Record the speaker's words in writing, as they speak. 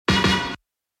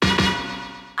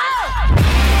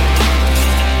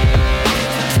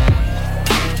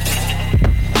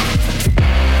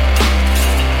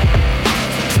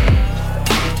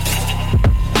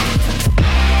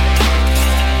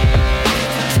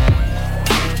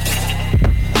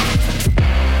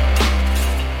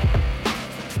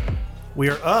We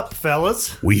are up,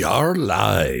 fellas. We are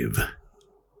live.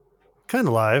 Kind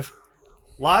of live.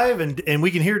 Live, and we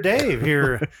can hear Dave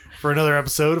here for another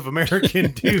episode of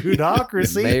American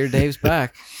Dudocracy. Mayor Dave's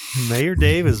back. Mayor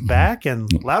Dave is back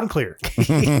and loud and clear.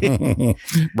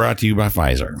 Brought to you by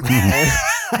Pfizer.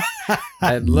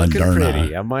 And looking Moderna.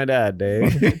 pretty, I might add,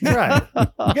 Dave. That's right.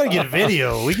 We got to get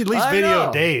video. We could at least I video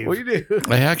know. Dave. We do.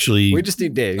 We just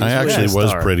need Dave. I He's actually a was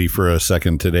star. pretty for a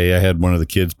second today. I had one of the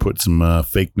kids put some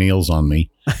fake nails on me,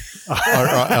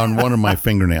 on one of my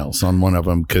fingernails, on one of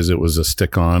them, because it was a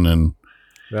stick-on. And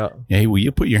Yeah. hey, will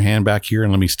you put your hand back here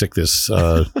and let me stick this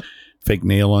fake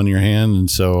nail on your hand? And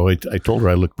so I told her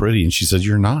I look pretty, and she said,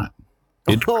 "You're not."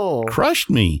 It Oh, crushed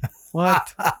me.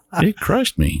 what? It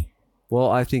crushed me. Well,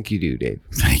 I think you do, Dave.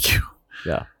 Thank you.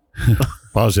 Yeah.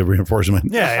 Positive reinforcement.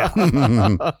 Yeah.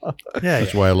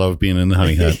 That's why I love being in the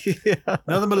honey hut. Yeah.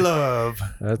 Nothing but love.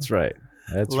 That's right.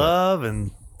 That's Love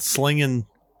and slinging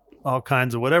all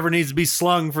kinds of whatever needs to be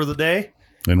slung for the day.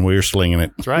 And we're slinging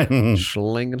it. That's right. right.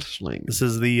 Sling and sling. This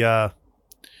is the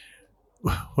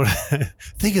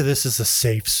think of this as a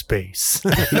safe space.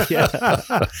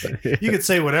 Yeah. You can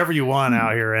say whatever you want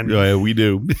out here, and Yeah, we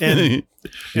do.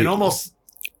 and almost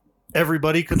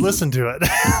everybody could listen to it.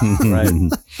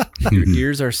 Right. Your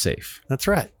ears are safe. That's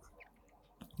right.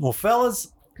 Well,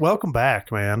 fellas, welcome back,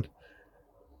 man.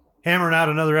 Hammering out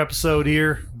another episode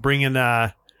here, bringing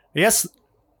yes,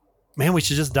 man, we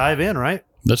should just dive in, right?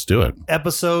 Let's do it.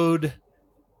 Episode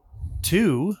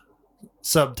 2,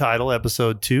 subtitle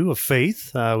episode 2 of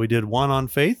Faith. We did one on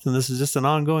faith, and this is just an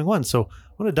ongoing one. So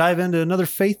I want to dive into another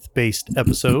faith-based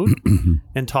episode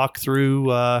and talk through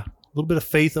a little bit of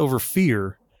faith over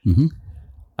fear. Mm-hmm.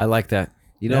 I like that.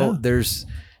 You know, Yeah. there's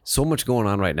so much going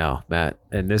on right now, Matt,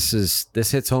 and this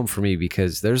hits home for me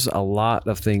because there's a lot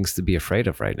of things to be afraid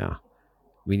of right now.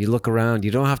 When you look around,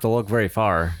 you don't have to look very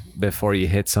far before you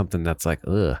hit something that's like,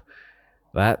 ugh,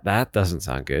 that doesn't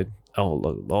sound good. Oh,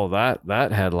 look, oh,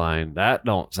 that headline, that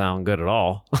don't sound good at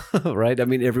all. Right? I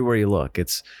mean, everywhere you look,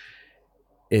 it's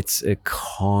a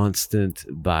constant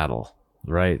battle,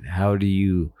 right? How do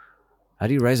you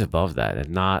rise above that and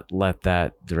not let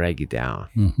that drag you down?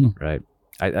 Mm-hmm. Right.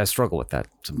 I struggle with that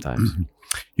sometimes.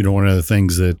 You know, one of the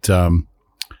things that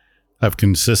I've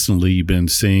consistently been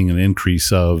seeing an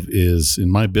increase of is in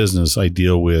my business, I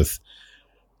deal with,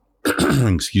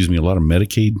 excuse me, a lot of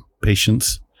Medicaid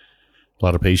patients, a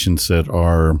lot of patients that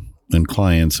are, and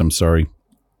clients, I'm sorry,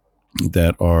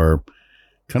 that are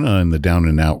kind of in the down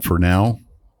and out for now.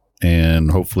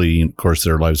 And hopefully, of course,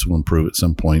 their lives will improve at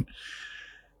some point.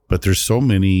 But there's so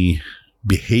many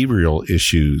behavioral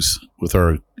issues with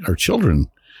our children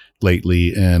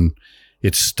lately, and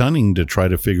it's stunning to try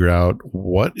to figure out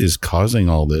what is causing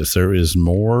all this. There is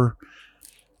more.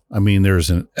 I mean,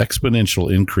 there's an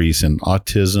exponential increase in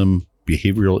autism,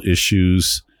 behavioral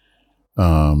issues,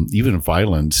 even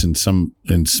violence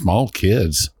in small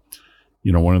kids.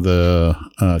 You know, one of the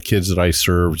kids that I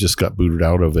serve just got booted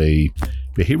out of a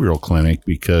behavioral clinic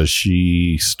because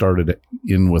she started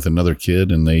in with another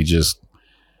kid, and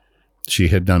she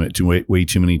had done it way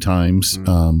too many times.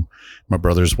 My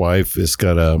brother's wife has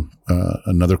got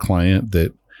another client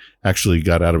that actually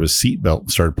got out of his seatbelt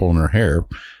and started pulling her hair.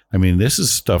 I mean, this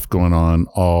is stuff going on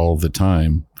all the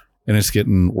time, and it's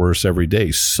getting worse every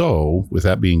day. So with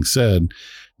that being said,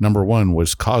 number one,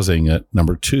 what's causing it?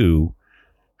 Number two,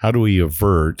 how do we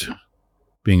avert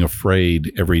being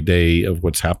afraid every day of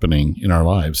what's happening in our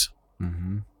lives?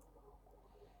 Mm-hmm.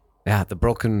 Yeah, the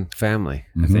broken family.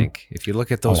 I Mhm. think if you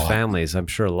look at those A lot. families, I'm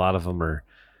sure a lot of them are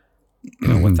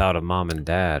without a mom and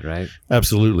dad, right?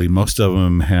 Absolutely. Most of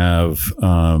them have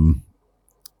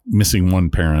missing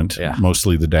one parent, Yeah.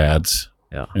 mostly the dads.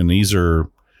 Yeah. And these are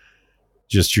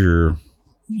just we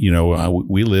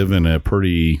live in a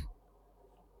pretty,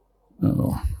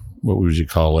 what would you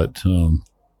call it?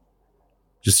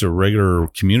 Just a regular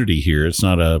community here. It's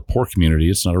not a poor community.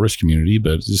 It's not a rich community,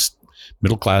 but it's just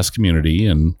middle-class community,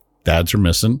 and dads are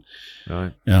missing.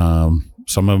 Right.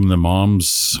 Some of them, the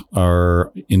moms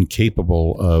are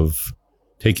incapable of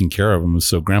taking care of them,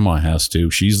 so grandma has to.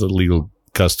 She's the legal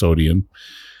custodian.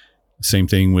 Same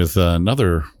thing with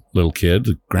another little kid.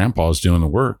 The grandpa's doing the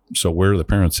work. So where are the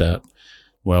parents at?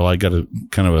 Well, I got a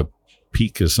kind of a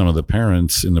peek of some of the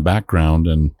parents in the background,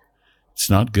 and it's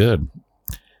not good.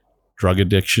 Drug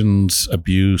addictions,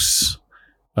 abuse.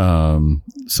 Some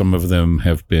of them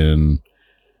have been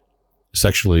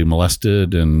sexually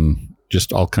molested, and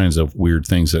just all kinds of weird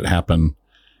things that happen.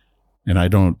 And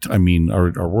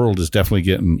our world is definitely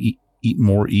getting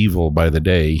more evil by the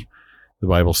day. The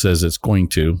Bible says it's going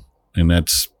to, and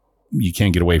you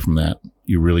can't get away from that.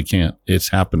 You really can't. It's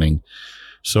happening.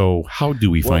 So how do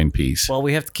we find peace? Well,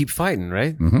 we have to keep fighting,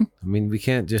 right? Mhm. I mean, we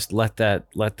can't just let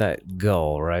that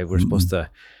go, right? We're supposed to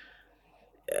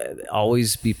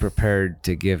always be prepared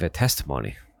to give a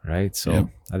testimony, right? So Yep.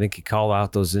 I think you call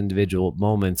out those individual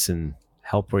moments and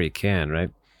help where you can, right?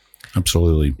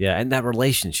 Absolutely. Yeah, and that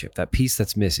relationship, that piece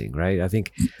that's missing, right? I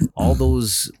think all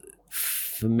those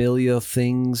familial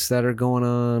things that are going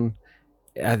on,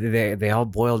 they all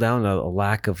boil down to a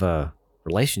lack of a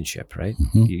relationship, right?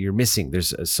 Mhm. You're missing.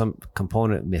 There's some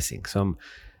component missing.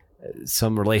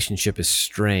 Some relationship is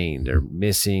strained or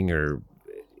missing or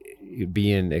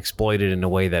being exploited in a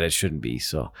way that it shouldn't be.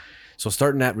 So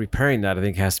starting that, repairing that, I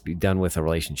think has to be done with a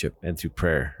relationship and through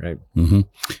prayer, right? Mm-hmm.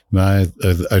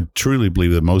 I truly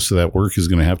believe that most of that work is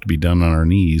going to have to be done on our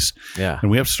knees. Yeah.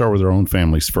 And we have to start with our own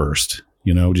families first.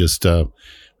 We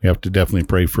have to definitely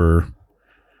pray for,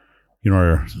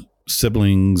 our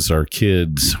siblings, our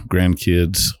kids,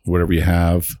 grandkids, whatever you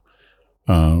have.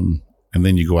 And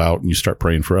then you go out and you start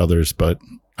praying for others. But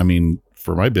I mean,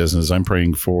 for my business, I'm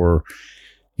praying for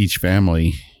each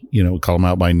family, call them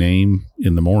out by name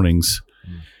in the mornings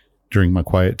during my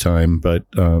quiet time. But,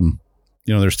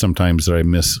 there's sometimes that I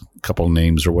miss a couple of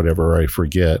names or whatever, I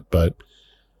forget, but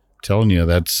I'm telling you,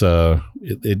 that's,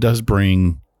 it does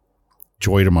bring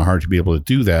joy to my heart to be able to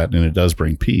do that. And it does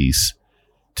bring peace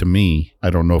to me. I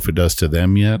don't know if it does to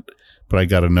them yet, but I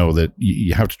got to know that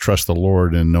you have to trust the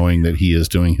Lord and knowing that he is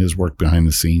doing his work behind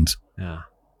the scenes. Yeah.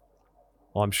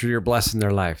 Well, I'm sure you're blessing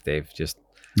their life, Dave. Just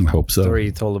I hope so. the story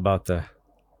you told about the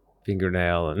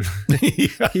fingernail and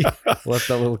what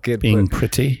that little kid Being put.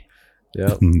 pretty.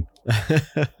 Yep.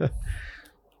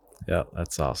 Yeah,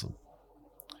 that's awesome.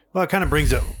 Well, it kind of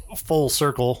brings it full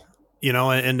circle,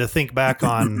 and to think back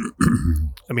on,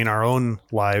 our own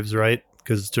lives, right?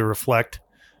 Because to reflect,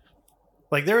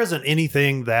 like there isn't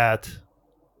anything that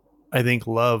I think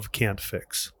love can't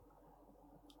fix.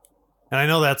 And I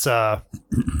know that's I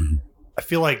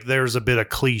feel like there's a bit of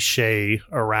cliche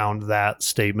around that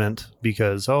statement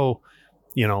because,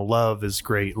 love is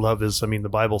great. Love is, the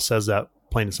Bible says that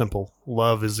plain and simple.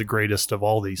 Love is the greatest of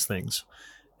all these things.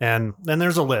 And then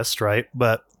there's a list, right?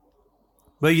 But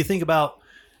you think about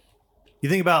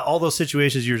all those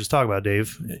situations you were just talking about,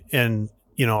 Dave, and,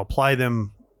 apply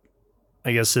them,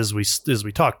 I guess, as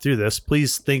we talk through this.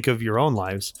 Please think of your own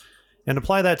lives and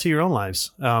apply that to your own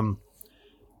lives.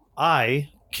 I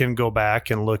can go back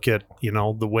and look at,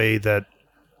 the way that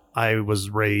I was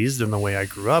raised and the way I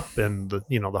grew up and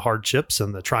the hardships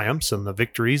and the triumphs and the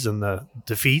victories and the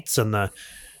defeats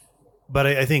but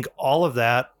I think all of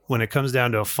that, when it comes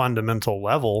down to a fundamental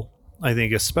level, I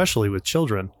think especially with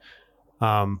children,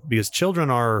 because children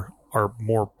are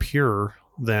more pure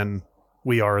than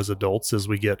we are as adults as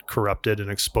we get corrupted and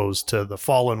exposed to the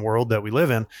fallen world that we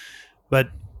live in. But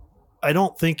I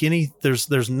don't think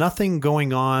there's nothing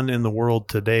going on in the world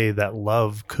today that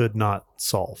love could not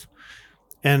solve.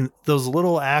 And those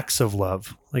little acts of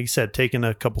love, like you said, taking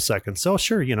a couple seconds. Oh,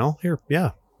 sure. Here,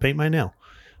 yeah, paint my nail.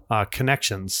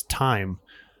 Connections, time.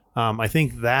 I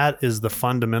think that is the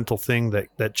fundamental thing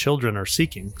that children are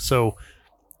seeking. So,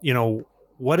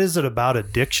 what is it about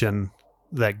addiction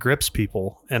that grips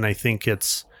people? And I think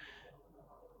it's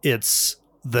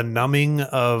the numbing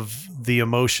of the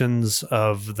emotions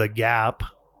of the gap,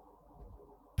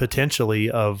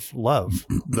 potentially, of love,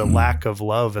 the lack of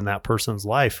love in that person's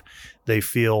life. They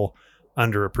feel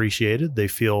underappreciated. They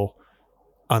feel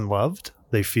unloved.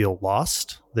 They feel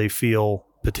lost. They feel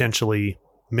potentially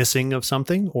missing of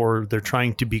something, or they're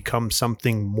trying to become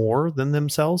something more than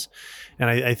themselves. And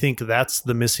I think that's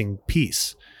the missing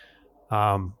piece.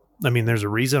 There's a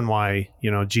reason why,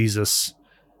 Jesus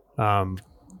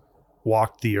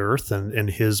walked the earth and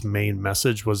his main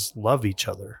message was love each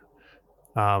other.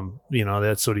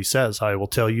 That's what he says. I will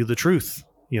tell you the truth,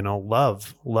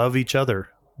 love each other.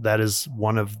 That is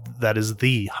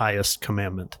the highest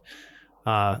commandment.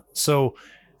 So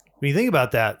when you think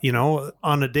about that,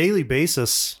 on a daily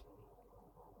basis,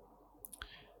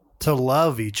 to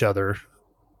love each other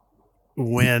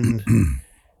when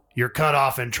you're cut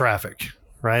off in traffic,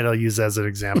 right? I'll use that as an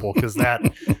example because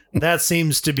that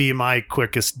seems to be my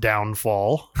quickest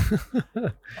downfall.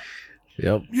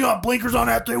 Yep. You got blinkers on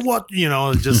that thing. What?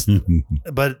 Just,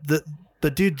 but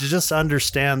dude, to just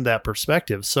understand that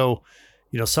perspective. So,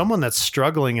 someone that's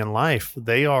struggling in life,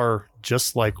 they are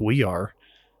just like we are,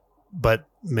 but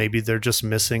maybe they're just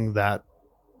missing that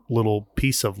little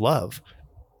piece of love.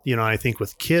 I think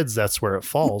with kids, that's where it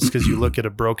falls because you look at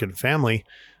a broken family.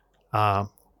 I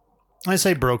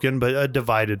say broken, but a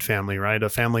divided family, right? A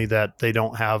family that they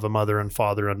don't have a mother and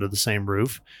father under the same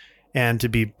roof. And to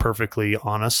be perfectly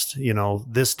honest,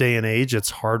 this day and age, it's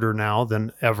harder now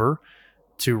than ever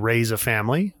to raise a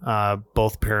family.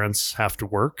 Both parents have to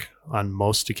work on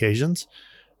most occasions.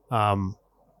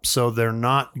 So they're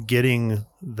not getting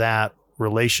that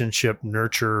relationship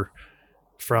nurture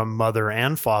from mother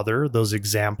and father, those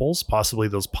examples, possibly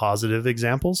those positive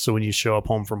examples. So when you show up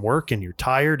home from work and you're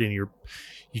tired and you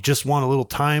just want a little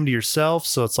time to yourself.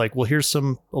 So it's like, well, here's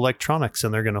some electronics,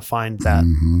 and they're going to find that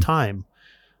time.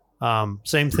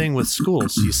 Same thing with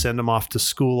schools. You send them off to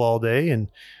school all day, and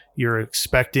you're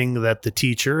expecting that the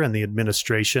teacher and the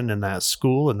administration in that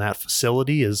school and that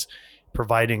facility is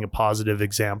providing a positive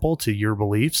example to your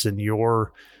beliefs and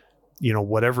your,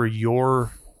 whatever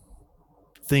your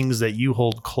things that you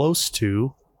hold close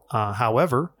to.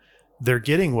 However, they're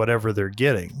getting whatever they're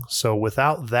getting. So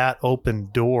without that open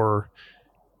door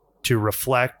to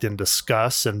reflect and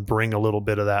discuss and bring a little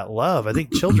bit of that love, I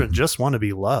think children just want to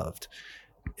be loved.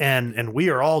 And we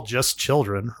are all just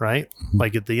children, right?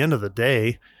 Like at the end of the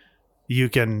day, you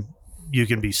can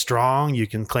be strong, you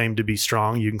can claim to be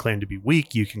strong, you can claim to be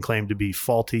weak, you can claim to be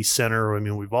faulty, sinner. I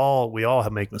mean, we all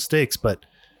have make mistakes, but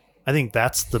I think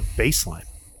that's the baseline.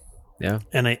 Yeah.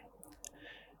 And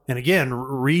again,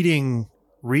 reading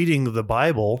the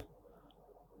Bible,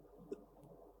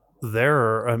 there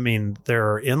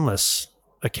are endless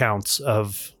accounts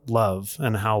of love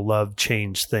and how love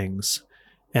changed things,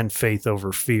 and faith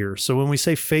over fear. So when we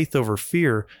say faith over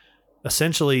fear,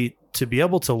 essentially to be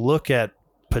able to look at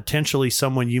potentially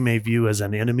someone you may view as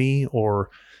an enemy or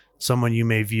someone you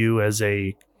may view as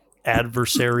a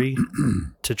adversary,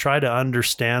 to try to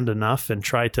understand enough and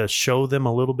try to show them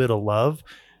a little bit of love,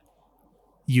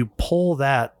 you pull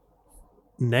that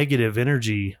negative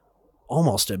energy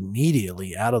almost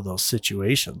immediately out of those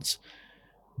situations.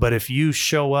 But if you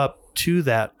show up to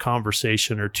that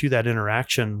conversation or to that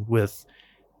interaction with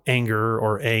anger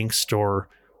or angst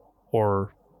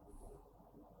or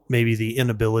maybe the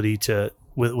inability to,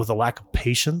 with a lack of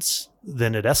patience,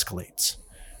 then it escalates,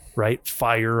 right?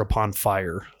 Fire upon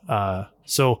fire.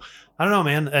 So I don't know,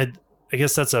 man. I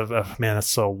guess that's that's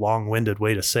so long-winded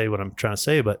way to say what I'm trying to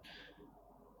say, but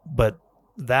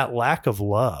that lack of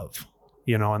love,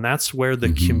 and that's where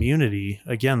the community,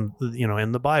 again,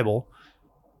 in the Bible,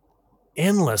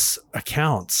 endless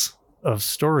accounts of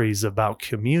stories about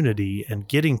community and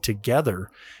getting together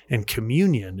and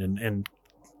communion and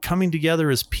coming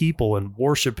together as people and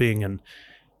worshiping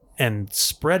and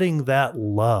spreading that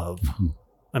love.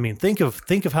 I mean, think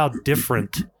of how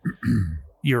different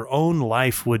your own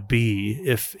life would be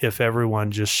if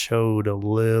everyone just showed a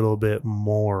little bit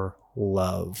more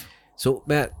love. So,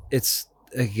 Matt, it's,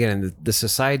 again, the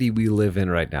society we live in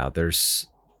right now, there's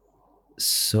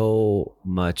so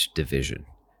much division.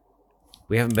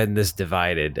 We haven't been this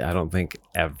divided, I don't think,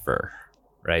 ever,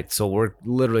 right? So we're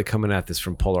literally coming at this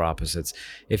from polar opposites.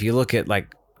 If you look at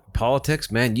like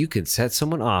politics, man, you can set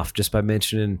someone off just by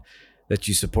mentioning that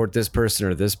you support this person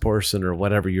or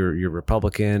whatever, you're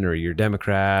Republican or you're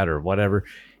Democrat or whatever.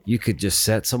 You could just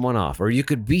set someone off, or you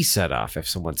could be set off if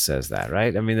someone says that,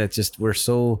 right? I mean, that's just, we're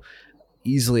so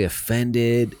easily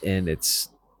offended, and it's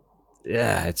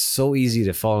so easy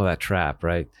to fall into that trap,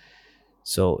 right?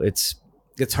 So it's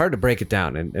hard to break it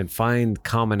down and find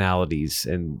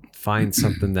commonalities and find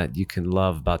something that you can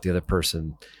love about the other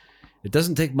person. It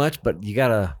doesn't take much, but you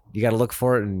gotta look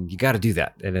for it, and you gotta do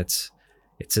that. And it's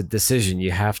a decision.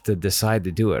 You have to decide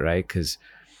to do it, right? Because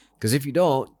if you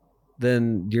don't,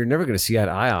 then you're never going to see eye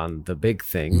to eye on the big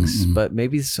things, but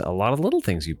maybe it's a lot of little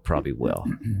things you probably will,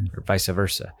 or vice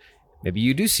versa. Maybe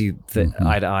you do see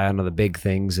eye to eye on the big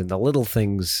things, and the little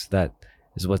things that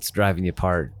is what's driving you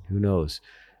apart. Who knows?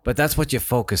 But that's what you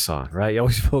focus on, right? You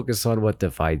always focus on what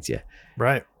divides you.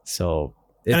 Right. So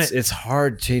it's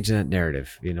hard changing that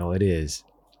narrative. It is.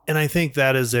 And I think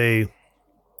that is a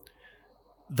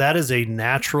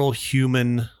natural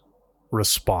human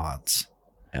response.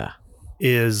 Yeah.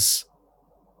 Is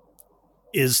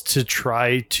to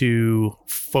try to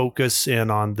focus in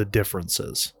on the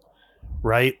differences,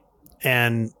 right?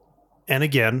 And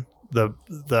again,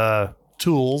 the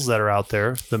tools that are out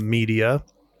there, the media,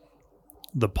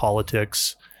 the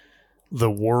politics,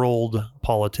 the world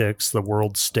politics, the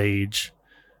world stage,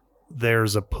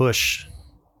 there's a push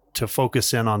to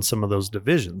focus in on some of those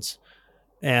divisions.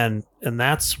 And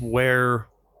that's where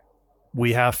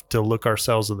we have to look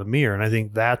ourselves in the mirror. And I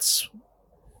think that's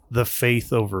the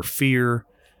faith over fear,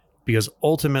 because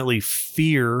ultimately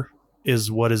fear is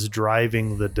what is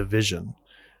driving the division.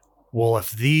 Well,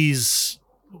 if these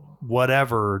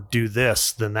whatever do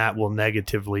this, then that will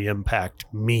negatively impact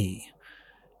me.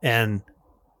 And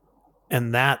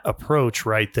that approach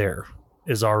right there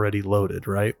is already loaded,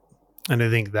 right? And I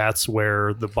think that's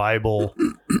where the Bible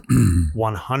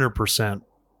 100%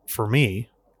 for me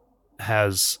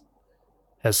has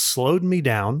slowed me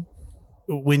down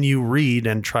when you read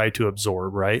and try to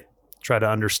absorb, right? Try to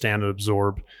understand and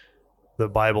absorb. The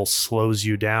Bible slows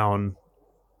you down,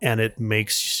 and it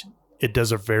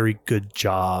does a very good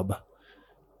job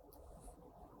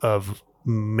of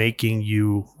making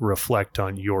you reflect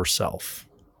on yourself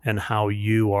and how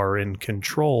you are in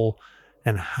control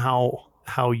and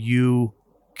how you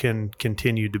can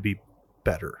continue to be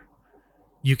better.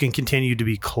 You can continue to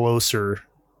be closer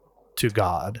to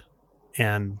God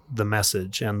and the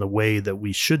message and the way that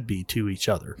we should be to each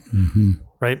other. Mm-hmm.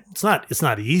 Right? It's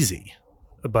not easy,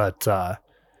 but I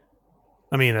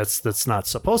mean, that's not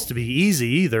supposed to be easy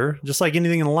either. Just like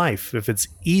anything in life, if it's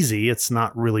easy, it's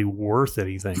not really worth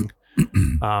anything.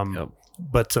 Yep.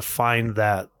 But to find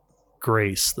that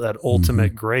grace, that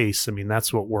ultimate grace, I mean,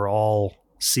 that's what we're all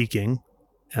seeking,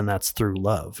 and that's through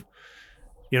love.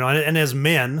 And as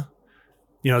men,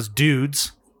 as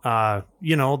dudes,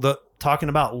 the talking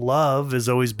about love has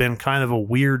always been kind of a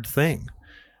weird thing,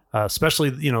 especially,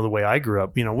 the way I grew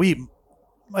up.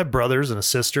 My brothers and a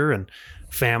sister and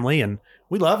family, and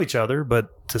we love each other,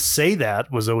 but to say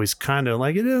that was always kind of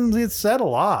like, it's said a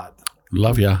lot.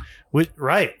 Love ya.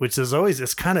 Which is always,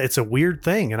 it's a weird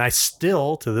thing. And I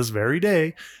still, to this very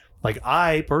day, like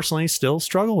I personally still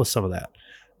struggle with some of that.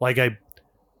 Like I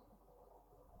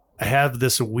have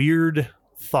this weird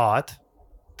thought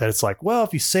that it's like, well,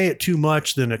 if you say it too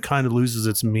much, then it kind of loses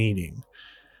its meaning.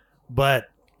 But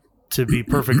to be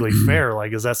perfectly fair,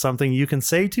 like, is that something you can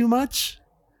say too much?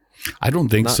 I don't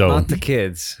think so. Not to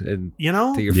kids and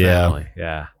to your Yeah. family.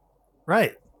 Yeah.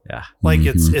 Right. Yeah. Like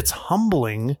it's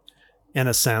humbling in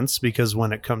a sense, because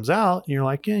when it comes out, you're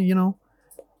like, yeah,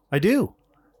 I do.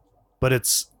 But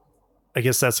I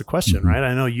guess that's the question, right?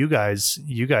 I know you guys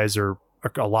are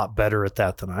a lot better at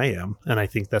that than I am. And I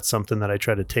think that's something that I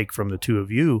try to take from the two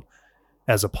of you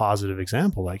as a positive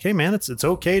example. Like, hey man, it's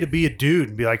okay to be a dude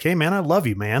and be like, hey man, I love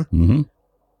you, man. Mm-hmm.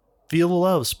 Feel the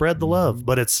love, spread the love.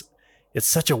 But it's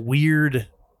such a weird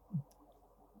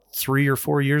 3 or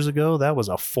 4 years ago. That was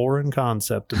a foreign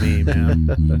concept to me, man.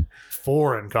 Mhm.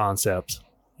 Foreign concept.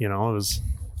 It was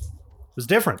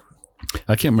different.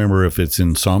 I can't remember if it's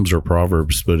in Psalms or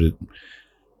Proverbs, but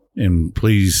and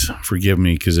please forgive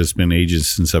me because it's been ages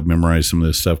since I've memorized some of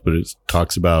this stuff, but it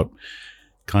talks about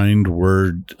kind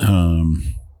word.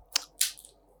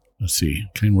 Let's see.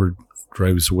 Kind word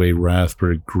drives away wrath, but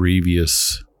a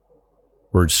grievous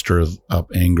word stirs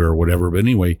up anger or whatever. But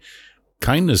anyway,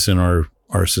 kindness in our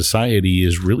society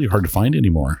is really hard to find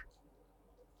anymore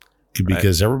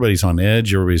because everybody's on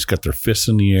edge. Everybody's got their fists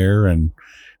in the air and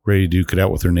ready to duke it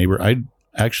out with their neighbor. I'd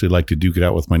actually like to duke it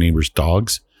out with my neighbor's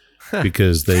dogs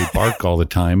because they bark all the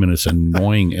time and it's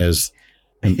annoying as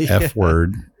an F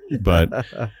word. But,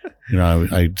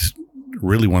 I just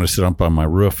really want to sit up on my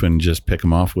roof and just pick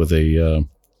them off with a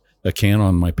can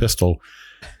on my pistol.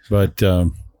 But,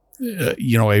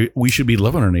 we should be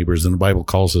loving our neighbors, and the Bible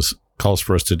calls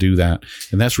for us to do that.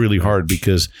 And that's really hard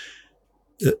because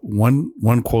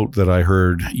one quote that I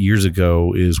heard years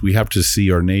ago is we have to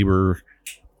see our neighbor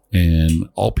and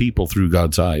all people through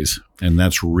God's eyes. And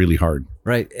that's really hard.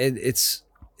 Right. And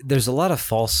there's a lot of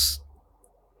false,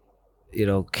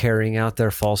 carrying out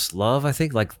their false love. I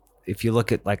think, like, if you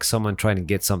look at like someone trying to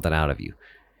get something out of you,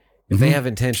 if they have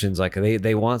intentions, like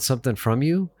they want something from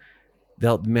you,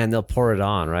 they'll pour it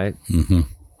on. Right. Mm-hmm.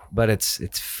 But it's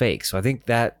fake. So I think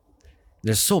that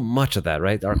there's so much of that,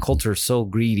 right? Our culture is so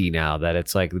greedy now that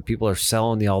it's like the people are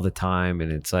selling you all the time,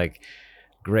 and it's like,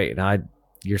 great,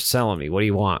 you're selling me. What do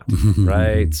you want,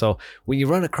 right? So when you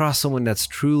run across someone that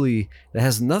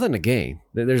has nothing to gain,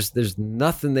 there's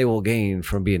nothing they will gain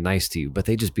from being nice to you, but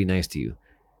they just be nice to you.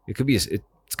 It could be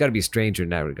it's got to be a stranger in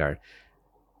that regard.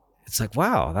 It's like,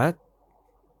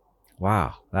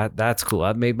 that's cool.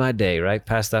 I've made my day, right?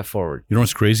 Pass that forward. You know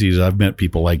what's crazy is I've met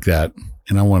people like that,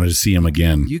 and I wanted to see them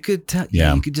again. You could tell.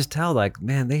 Yeah, you could just tell. Like,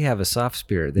 man, they have a soft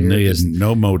spirit. They have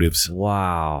no motives.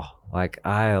 Wow. Like,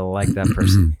 I like that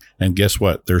person. And guess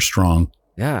what? They're strong.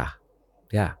 Yeah.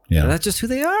 And that's just who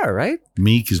they are, right?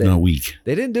 Meek is not weak.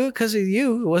 They didn't do it because of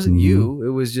you. It wasn't you.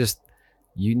 It was just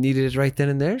you needed it right then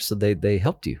and there, so they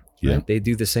helped you. Right? Yeah. They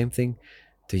do the same thing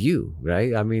to you,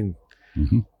 right? I mean,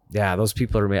 yeah, those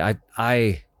people are made.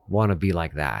 I want to be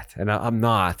like that, and I'm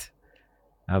not.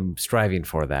 I'm striving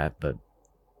for that, but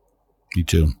me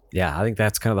too. Yeah, I think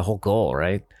that's kind of the whole goal,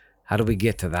 right? How do we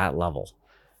get to that level?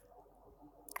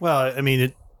 Well, I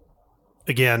mean,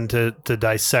 again, to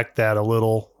dissect that a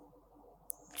little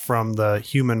from the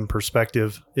human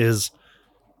perspective is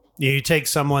you take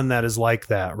someone that is like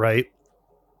that, right?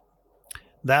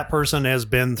 That person has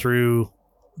been through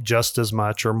just as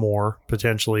much or more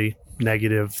potentially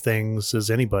negative things as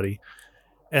anybody.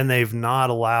 And they've not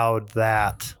allowed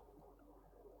that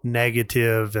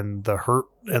negative and the hurt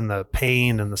and the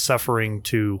pain and the suffering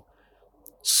to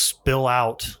spill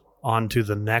out onto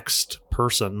the next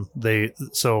person.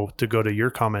 So to go to your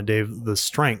comment, Dave, the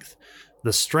strength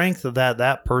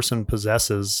that person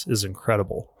possesses is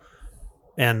incredible.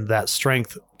 And that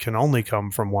strength can only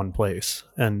come from one place.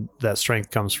 And that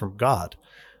strength comes from God.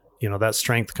 That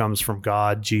strength comes from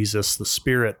God, Jesus, the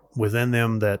Spirit within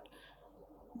them that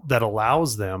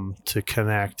allows them to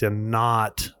connect and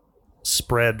not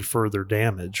spread further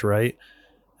damage, right?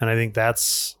 And I think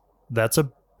that's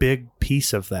a big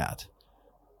piece of that.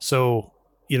 So,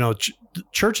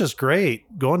 church is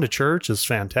great. Going to church is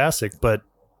fantastic, but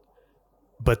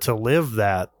to live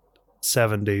that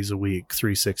 7 days a week,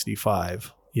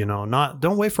 365,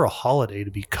 don't wait for a holiday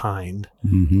to be kind.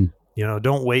 Mm-hmm.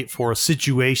 Don't wait for a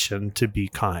situation to be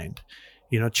kind.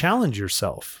 Challenge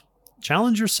yourself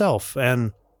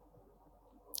and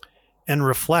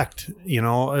reflect.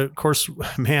 Of course,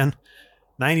 man,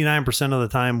 99% of the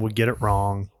time we get it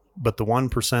wrong, but the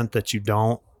 1% that you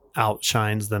don't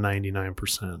outshines the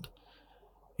 99%.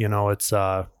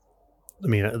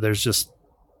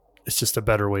 It's just a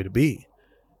better way to be.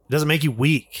 It doesn't make you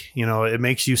weak, it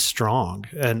makes you strong.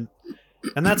 And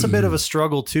that's a bit of a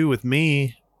struggle too with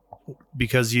me,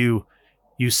 because you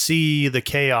see the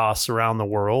chaos around the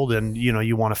world and,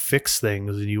 you want to fix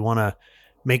things and you want to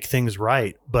make things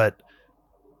right, but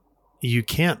you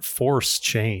can't force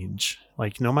change.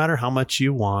 Like, no matter how much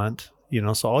you want,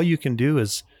 so all you can do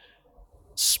is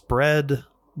spread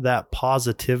that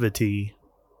positivity,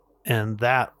 and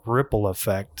that ripple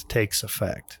effect takes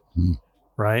effect.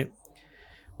 Right?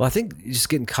 Well, I think just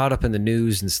getting caught up in the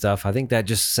news and stuff, I think that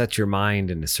just sets your mind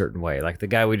in a certain way. Like the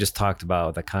guy we just talked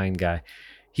about, the kind guy,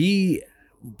 he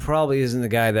probably isn't the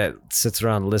guy that sits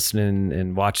around listening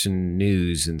and watching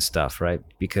news and stuff, right?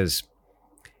 Because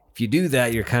if you do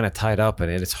that, you're kind of tied up in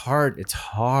it. It's hard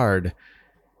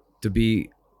to be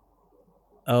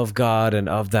of God and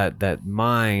of that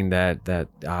mind that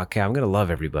okay, I'm going to love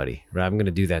everybody, right? I'm going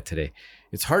to do that today.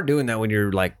 It's hard doing that when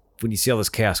you see all this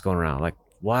chaos going around. Like,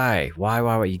 why?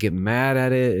 You get mad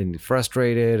at it and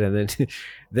frustrated, and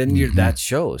then you're, that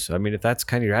shows. I mean, if that's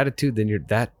kind of your attitude, then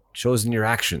that shows in your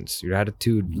actions. Your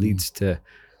attitude leads to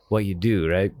what you do,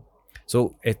 right?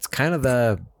 So it's kind of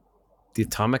the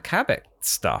atomic habit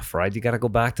stuff, right? You got to go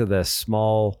back to the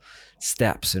small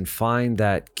steps and find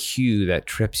that cue that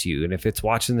trips you. And if it's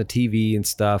watching the TV and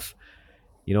stuff,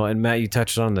 and Matt, you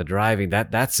touched on the driving,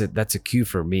 that's a cue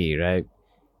for me, right?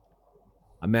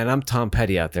 Man, I'm Tom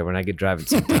Petty out there when I get driving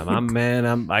sometime. I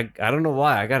don't know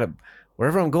why.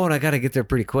 Wherever I'm going, I got to get there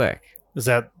pretty quick. Is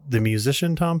that the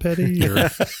musician Tom Petty? Or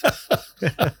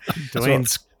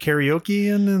Dwayne's karaoke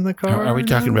in the car? Are we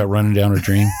talking about running down a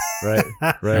dream? Right.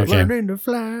 Okay. Learning to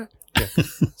fly. Yeah.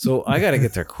 So I got to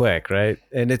get there quick, right?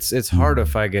 And it's hard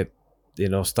if I get,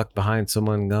 stuck behind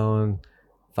someone going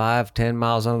 5-10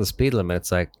 miles on the speed limit.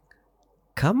 It's like,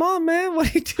 come on, man, what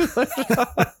are you doing?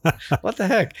 What the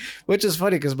heck? Which is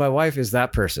funny because my wife is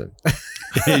that person.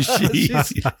 Is she?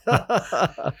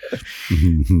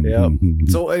 Yeah.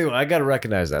 So anyway, I got to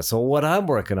recognize that. So what I'm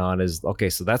working on is, okay,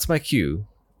 so that's my cue.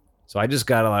 So I just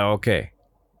got to okay,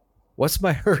 what's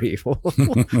my hurry? what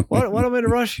am I in a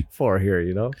rush for here,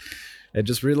 And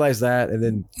just realize that. And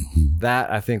then that,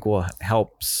 I think, will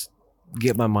help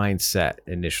get my mind set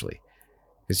initially.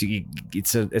 Because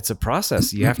it's a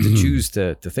process. You have to choose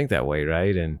to think that way,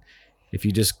 right? And if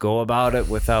you just go about it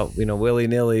without,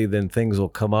 willy-nilly, then things will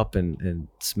come up and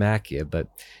smack you. But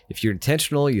if you're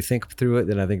intentional, you think through it,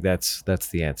 then I think that's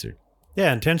the answer.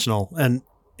 Yeah, intentional. And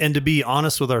to be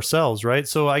honest with ourselves, right?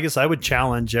 So I guess I would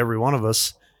challenge every one of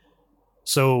us.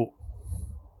 So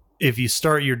if you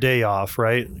start your day off,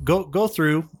 right, go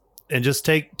through and just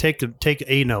take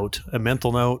a note, a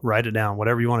mental note, write it down,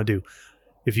 whatever you want to do.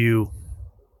 If you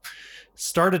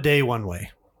start a day one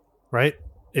way, right?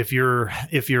 If your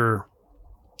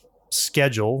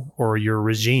schedule or your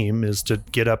regime is to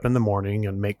get up in the morning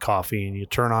and make coffee and you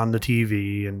turn on the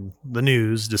TV and the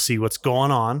news to see what's going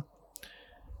on,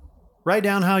 write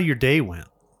down how your day went.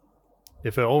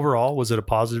 If overall, was it a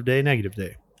positive day, negative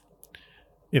day?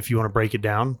 If you want to break it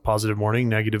down, positive morning,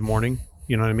 negative morning,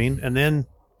 you know what I mean? And then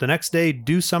the next day,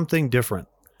 do something different.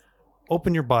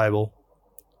 Open your Bible,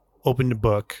 open the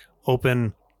book,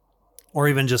 or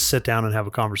even just sit down and have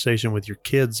a conversation with your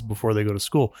kids before they go to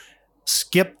school.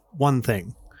 Skip one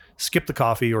thing. Skip the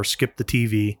coffee or skip the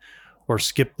TV or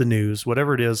skip the news,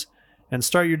 whatever it is, and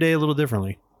start your day a little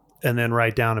differently. And then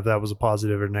write down if that was a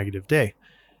positive or negative day.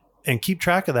 And keep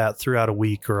track of that throughout a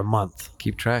week or a month.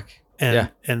 Keep track.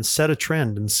 and set a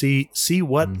trend and see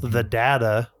what the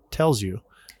data tells you.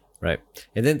 Right.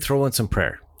 And then throw in some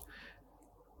prayer.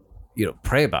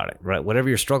 Pray about it, right? Whatever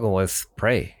you're struggling with,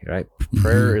 pray, right?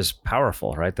 Prayer is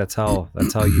powerful, right? That's how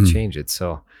you change it.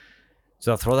 So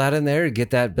throw that in there,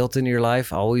 get that built into your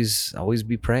life. Always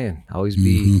be praying. Always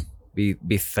be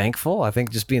thankful. I think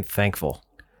just being thankful.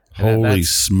 Holy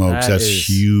smokes, that's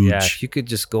huge. Yeah, if you could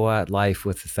just go at life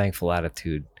with a thankful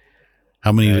attitude.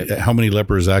 How many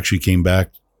lepers actually came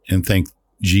back and thanked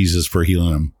Jesus for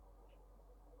healing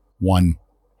them?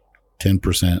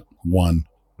 10%. One.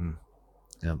 Yep.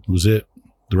 That was it.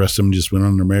 The rest of them just went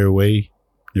on their merry way.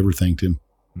 Never thanked him.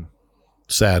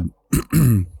 Sad.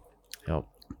 Yep.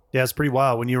 Yeah, it's pretty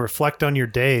wild when you reflect on your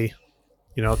day.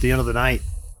 At the end of the night,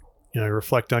 you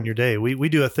reflect on your day. We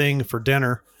do a thing for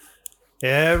dinner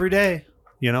every day.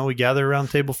 We gather around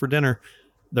the table for dinner.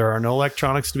 There are no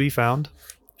electronics to be found,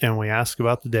 and we ask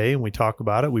about the day and we talk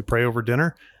about it. We pray over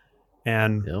dinner,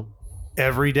 and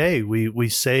every day we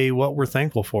say what we're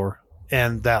thankful for.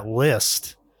 And that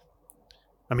list,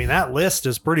 that list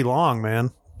is pretty long,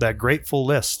 man. That grateful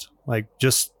list, like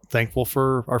just thankful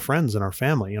for our friends and our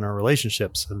family and our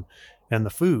relationships and the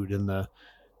food and the,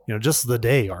 just the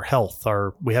day, our health,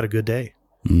 we had a good day,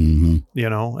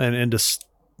 and just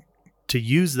to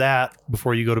use that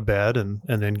before you go to bed and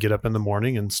then get up in the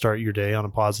morning and start your day on a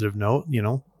positive note,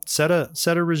 set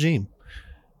a regime.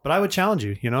 But I would challenge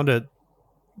you,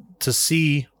 to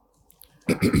see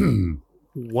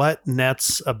what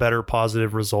nets a better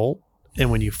positive result. And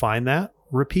when you find that,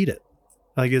 repeat it.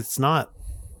 Like it's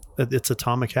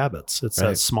atomic habits. It's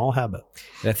a small habit.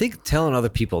 And I think telling other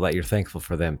people that you're thankful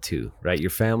for them too, right? Your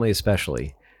family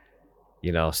especially,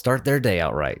 start their day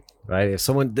out right? If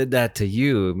someone did that to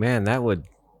you, man, that would,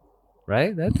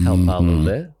 right? That'd help out a little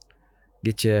bit.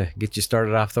 Get you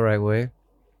started off the right way.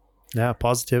 Yeah.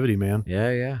 Positivity, man.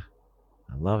 Yeah.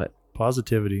 I love it.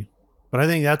 Positivity. But I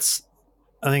think that's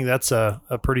a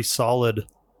pretty solid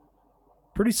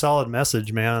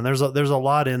message, man. And there's a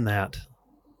lot in that,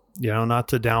 not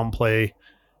to downplay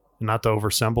and not to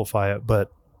oversimplify it,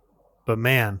 but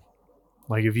man,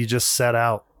 like if you just set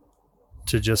out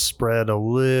to just spread a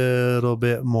little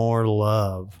bit more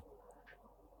love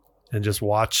and just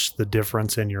watch the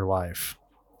difference in your life.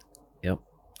 Yep.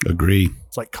 Agree.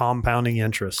 It's like compounding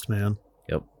interest, man.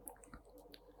 Yep.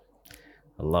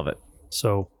 I love it.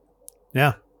 So,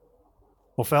 yeah.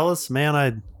 Well, fellas,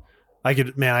 man, I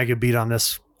could beat on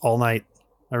this all night.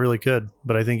 I really could,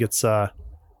 but I think it's,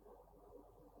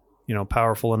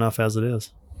 powerful enough as it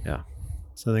is. Yeah.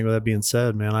 So I think with that being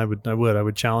said, man, I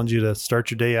would challenge you to start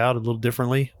your day out a little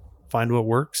differently, find what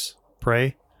works,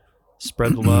 pray,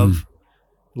 spread the love,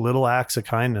 little acts of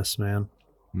kindness, man.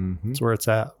 That's where it's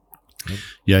at.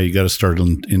 Yeah. You got to start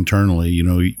internally,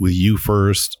 with you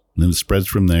first, and then it spreads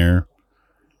from there.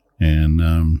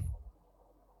 And,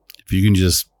 if you can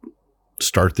just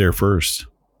start there first,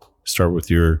 start with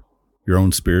your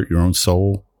own spirit, your own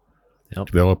soul,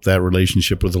 develop that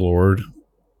relationship with the Lord.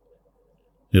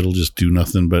 It'll just do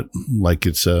nothing but like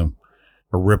it's a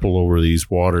ripple over these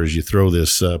waters. You throw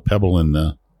this pebble in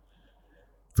the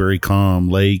very calm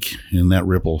lake, and that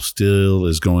ripple still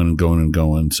is going and going and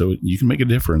going. So you can make a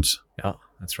difference. Yeah,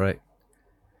 that's right.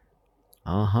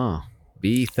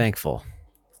 Be thankful.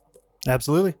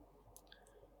 Absolutely.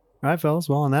 All right, fellas.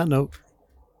 Well, on that note,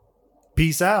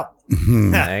 peace out.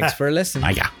 Thanks for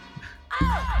listening.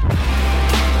 Bye.